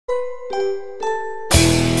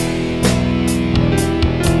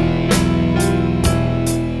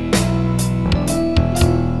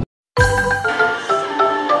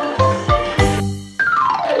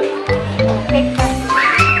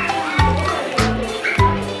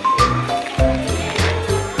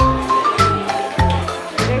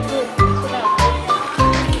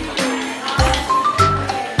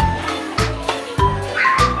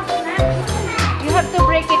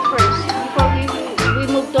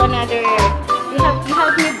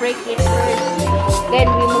Then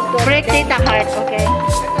we move to break data card, okay?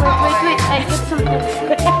 Wait, I put something.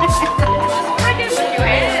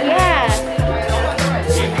 Yeah.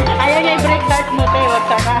 Ayaw niya i-break card mo, te. Wag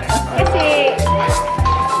ka na. Kasi,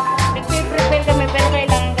 nag-prepare kami, pero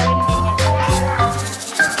kailangan gawin ganyan.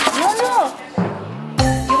 No.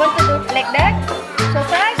 You want to do it like that? So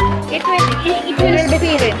fast? It will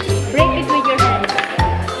spin. Break it with your hand.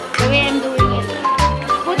 The way I'm doing it.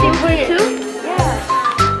 Put it where too? Yeah.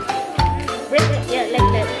 Break it, yeah, like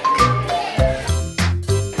that.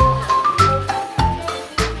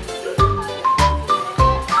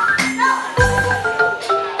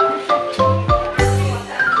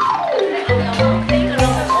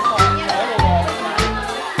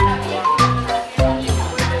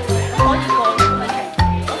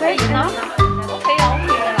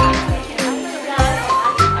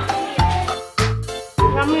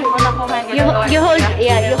 You hold it.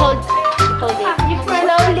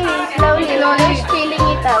 Slowly. You're spilling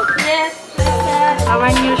it out. Yes. Our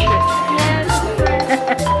new shirt. Yes.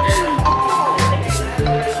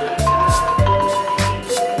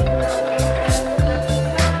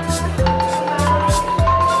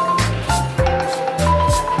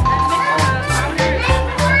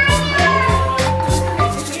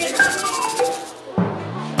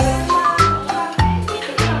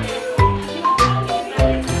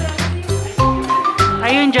 Are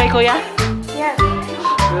you enjoy, Kuya? Yes.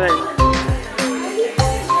 Good.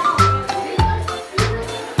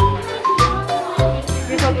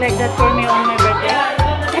 You look like that for me on my birthday.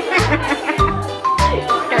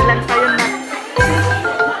 Kailan pa yun na?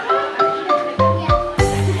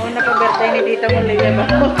 Una pa birthday ni Tita mo, Leia ba?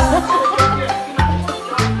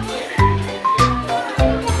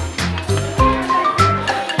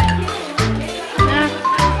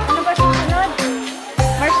 Ano ba susunod?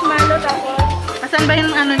 Marshmallow tapos. Asan ba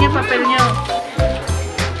yung ano niya, papel niyo?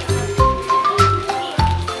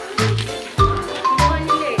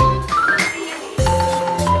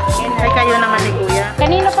 Ay, kayo naman ni Kuya.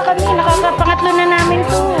 Kanina pa kami, nakakapangatlo na namin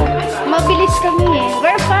to. Mabilis kami eh.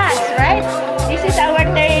 We're fast, right? This is our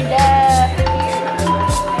third,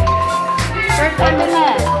 ito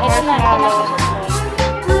na.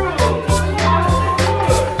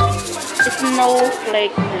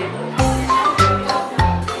 Snowflake.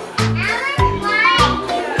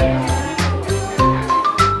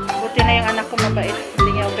 Buti na yung anak ko mabait. Hindi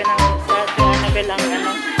niya open ang sa Annabelle ang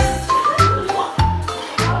ano.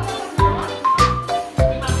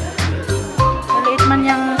 Maliit man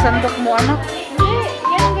yung sandok mo, anak. Hindi,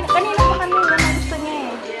 yan, kanina pa kami. Yan ang gusto niya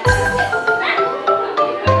eh.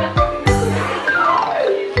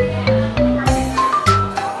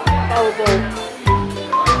 Powder.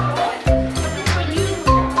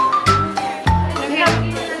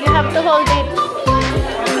 You have to hold it.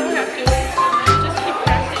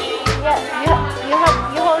 Yeah,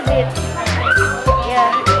 you hold it.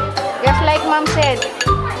 Yeah, just like Mom said.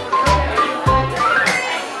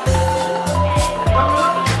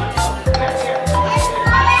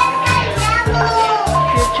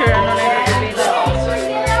 Future, ano na yung Filipino?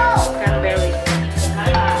 Cranberry.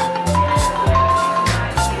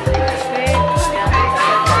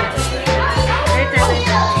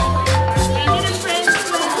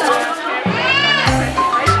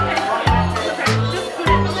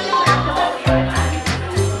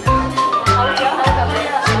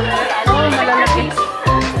 Oh, malalaki.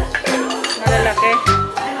 Malalaki.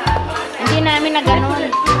 Hindi namin na ganun.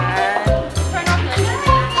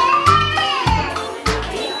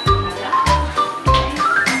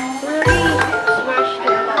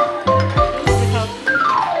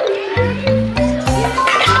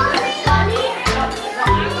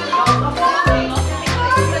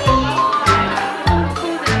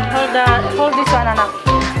 Hold this one, anak.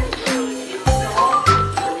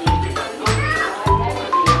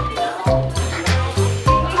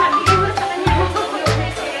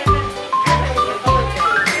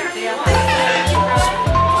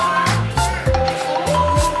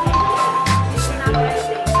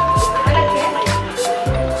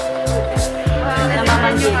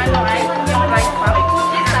 Namaman yung ano ay, yung rice pop.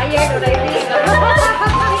 Tired already.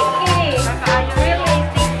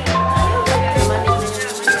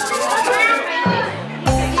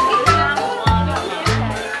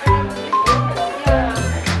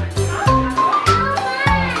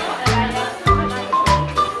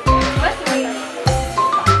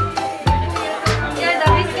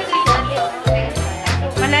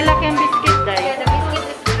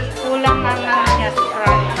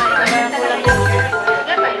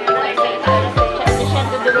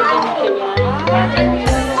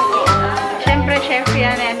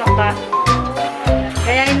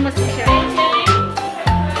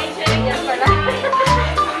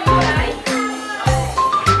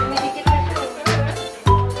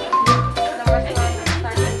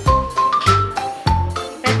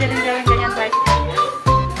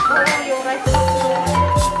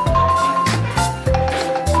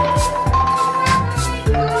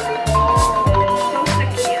 So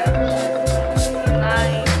secure.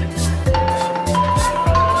 Nice.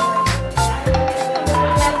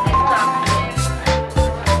 Healthy stuff.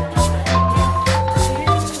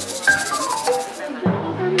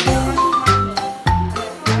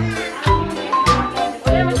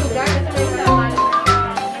 Wala naman sugar kasi may laman.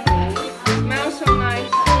 Smells so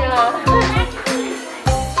nice. Yeah.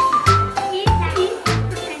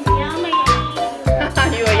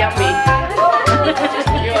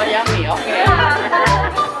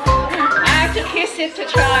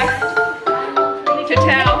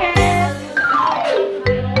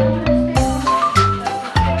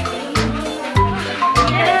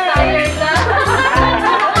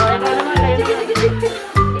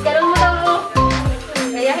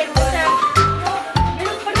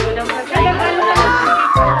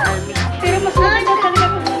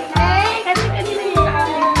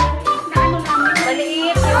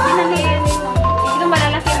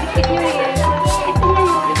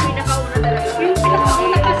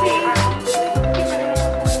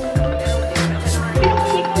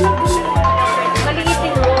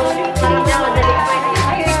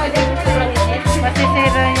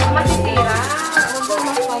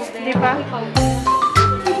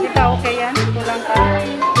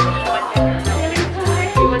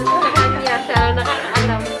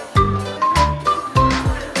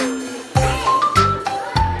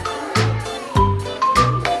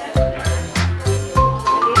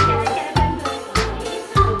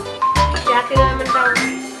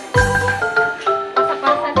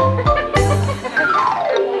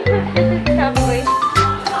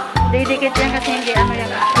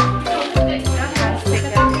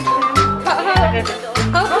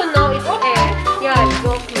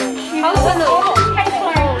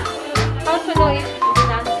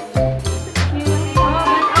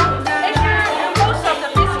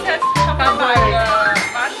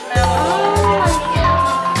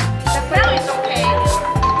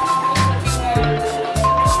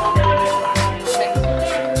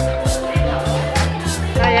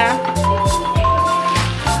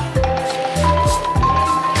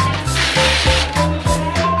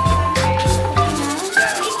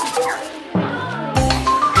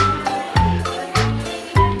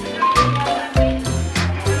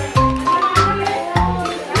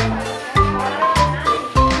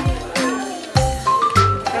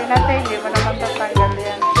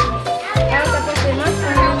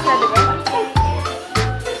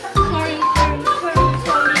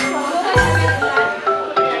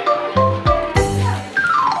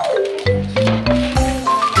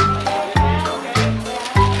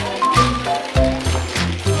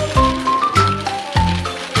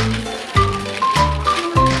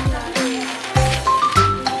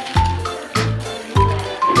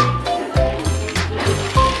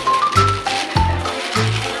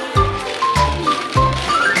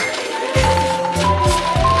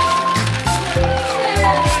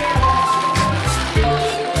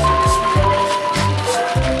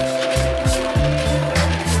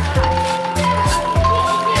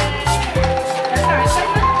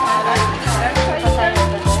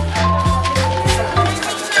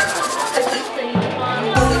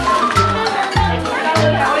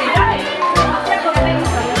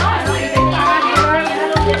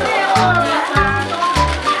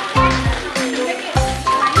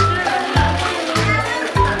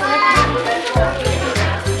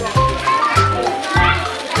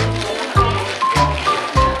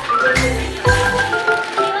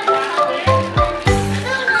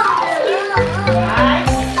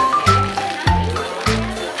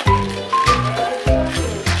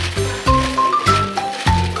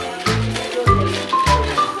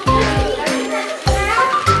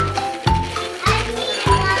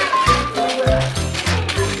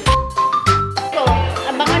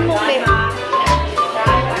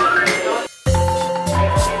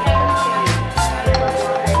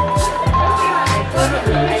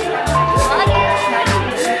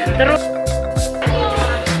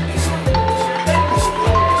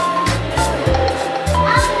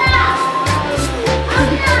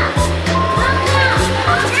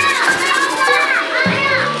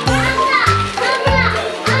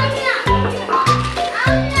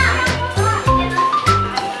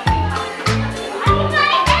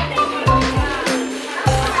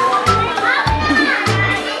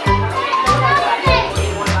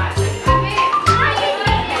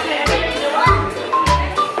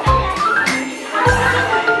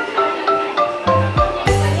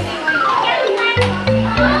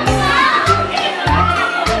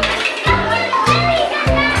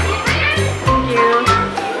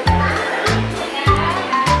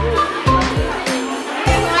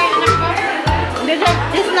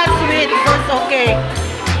 snowflake.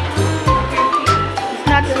 It's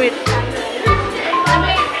not sweet.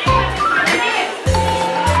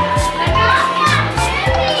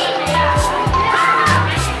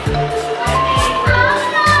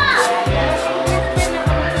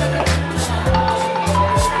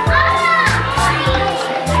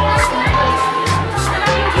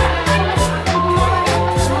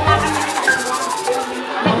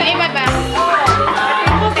 Magkaiba ba?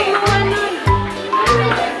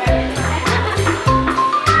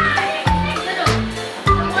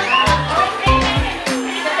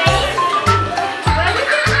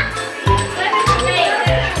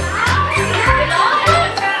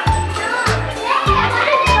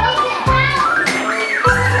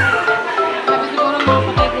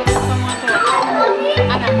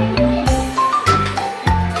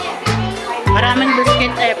 Maraming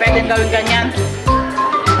biscuit eh, pwedeng gawin ganyan.